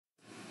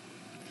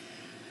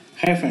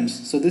Hi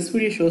friends, so this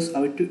video shows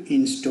how to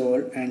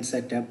install and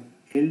set up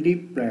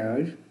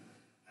LDPlayer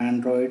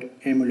Android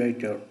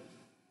emulator.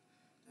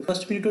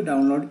 First we need to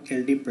download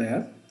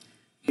LDPlayer.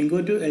 You can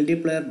go to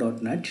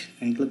ldplayer.net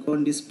and click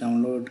on this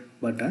download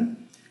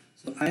button.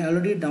 So I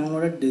already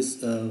downloaded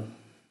this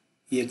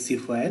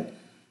exe file.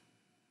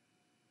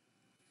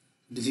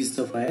 This is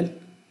the file.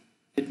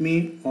 Let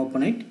me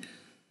open it.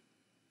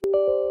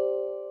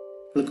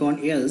 Click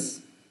on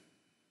yes.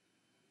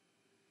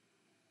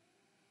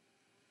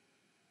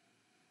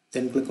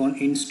 Then click on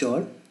install.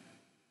 You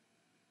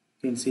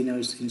can see now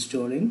it's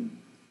installing.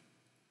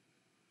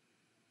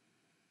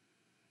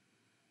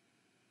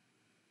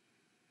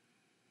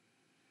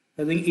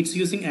 I think it's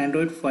using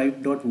Android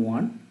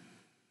 5.1.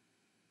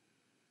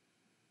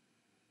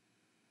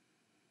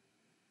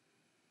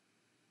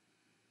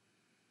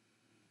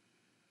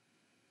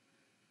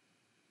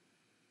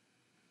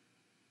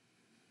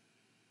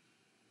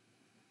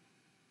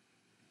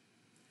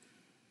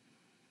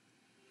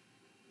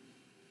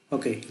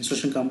 Okay,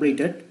 installation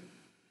completed.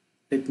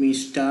 Let me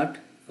start.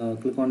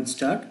 Click on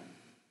start.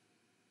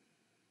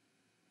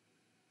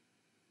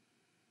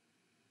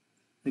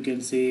 You can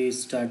see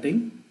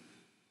starting.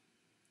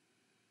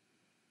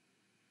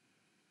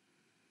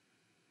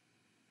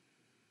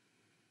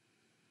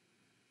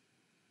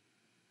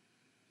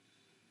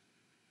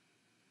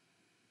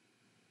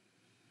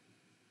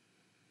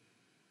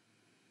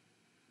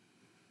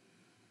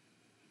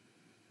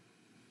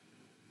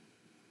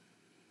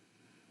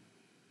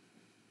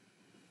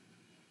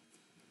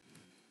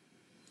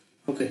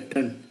 Okay,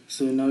 done.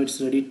 So now it's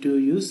ready to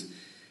use.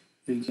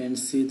 You can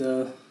see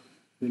the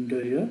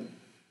window here.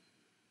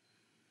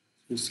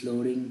 It's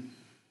loading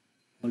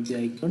all the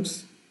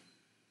icons.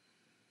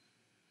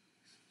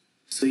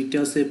 So it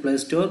has a Play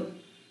Store,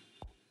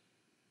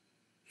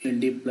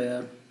 LD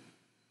Player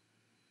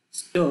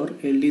Store,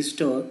 LD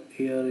Store.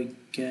 Here you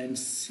can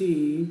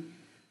see,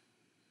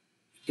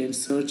 you can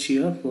search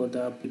here for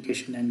the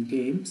application and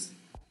games.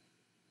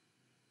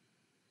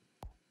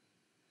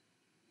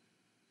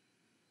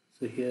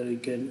 So here you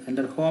can,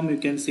 under home you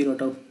can see a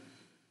lot of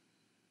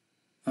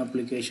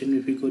application.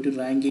 If you go to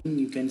ranking,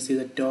 you can see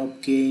the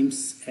top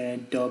games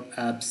and top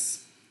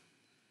apps.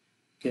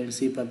 You can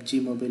see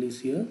PUBG Mobile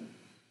is here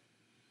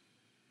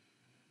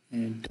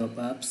and top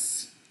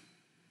apps,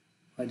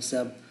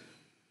 WhatsApp,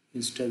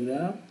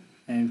 Instagram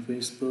and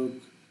Facebook.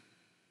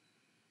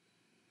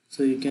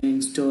 So you can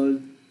install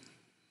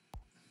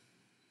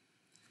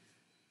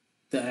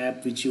the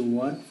app which you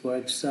want. For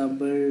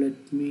example,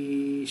 let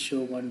me show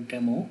one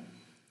demo.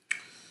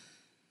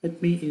 Let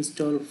me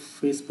install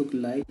Facebook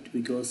Lite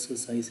because the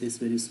size is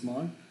very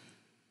small.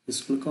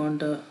 Just click on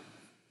the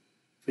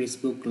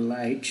Facebook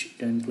Lite,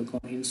 then click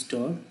on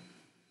install.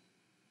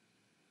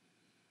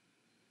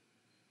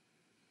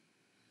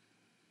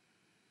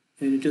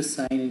 You need to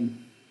sign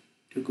in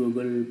to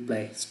Google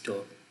Play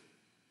Store.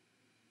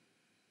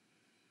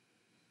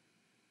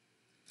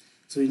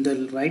 So in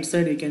the right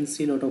side you can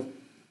see a lot of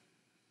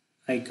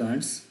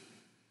icons.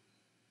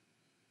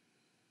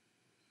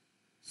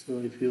 So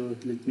if you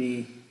let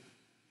me,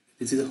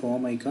 this is the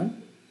home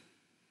icon,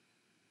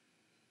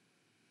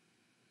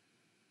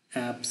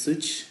 app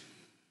switch,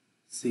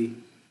 see.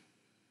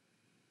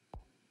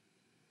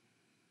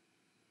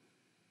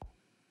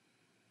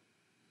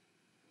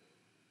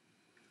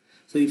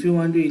 So if you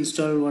want to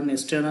install one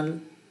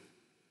external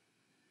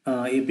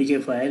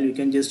APK file, you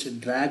can just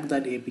drag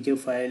that APK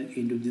file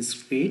into this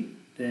screen,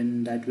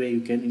 then that way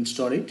you can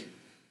install it.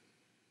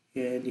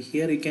 And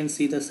here you can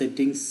see the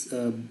settings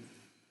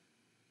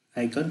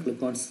icon,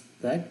 click on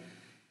that.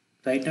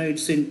 Right now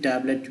it's in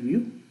tablet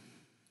view.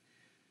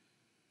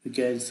 You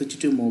can switch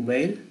to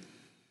mobile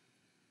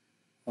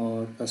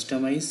or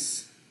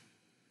customize,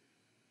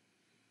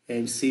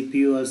 and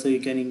CPU also you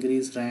can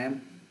increase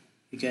RAM,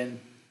 you can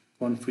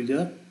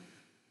configure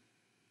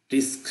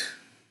disk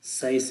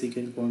size, you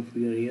can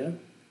configure here,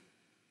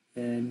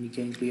 and you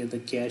can clear the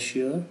cache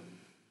here.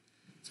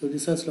 So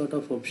this has a lot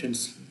of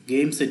options.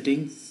 Game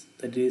settings,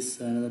 that is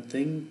another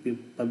thing.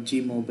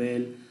 PUBG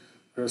Mobile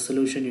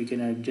resolution you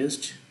can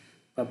adjust,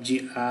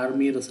 PUBG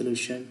Army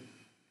resolution.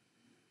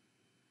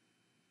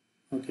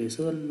 Okay,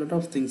 so a lot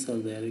of things are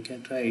there, you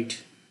can try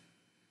it.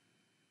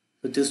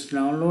 So just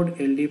download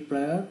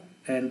LDPlayer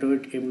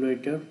Android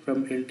emulator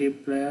from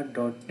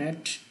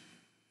ldplayer.net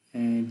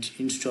and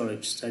install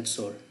it. That's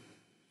all.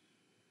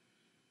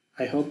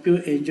 I hope you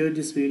enjoyed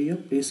this video.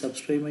 Please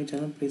subscribe my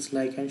channel. Please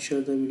like and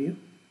share the video.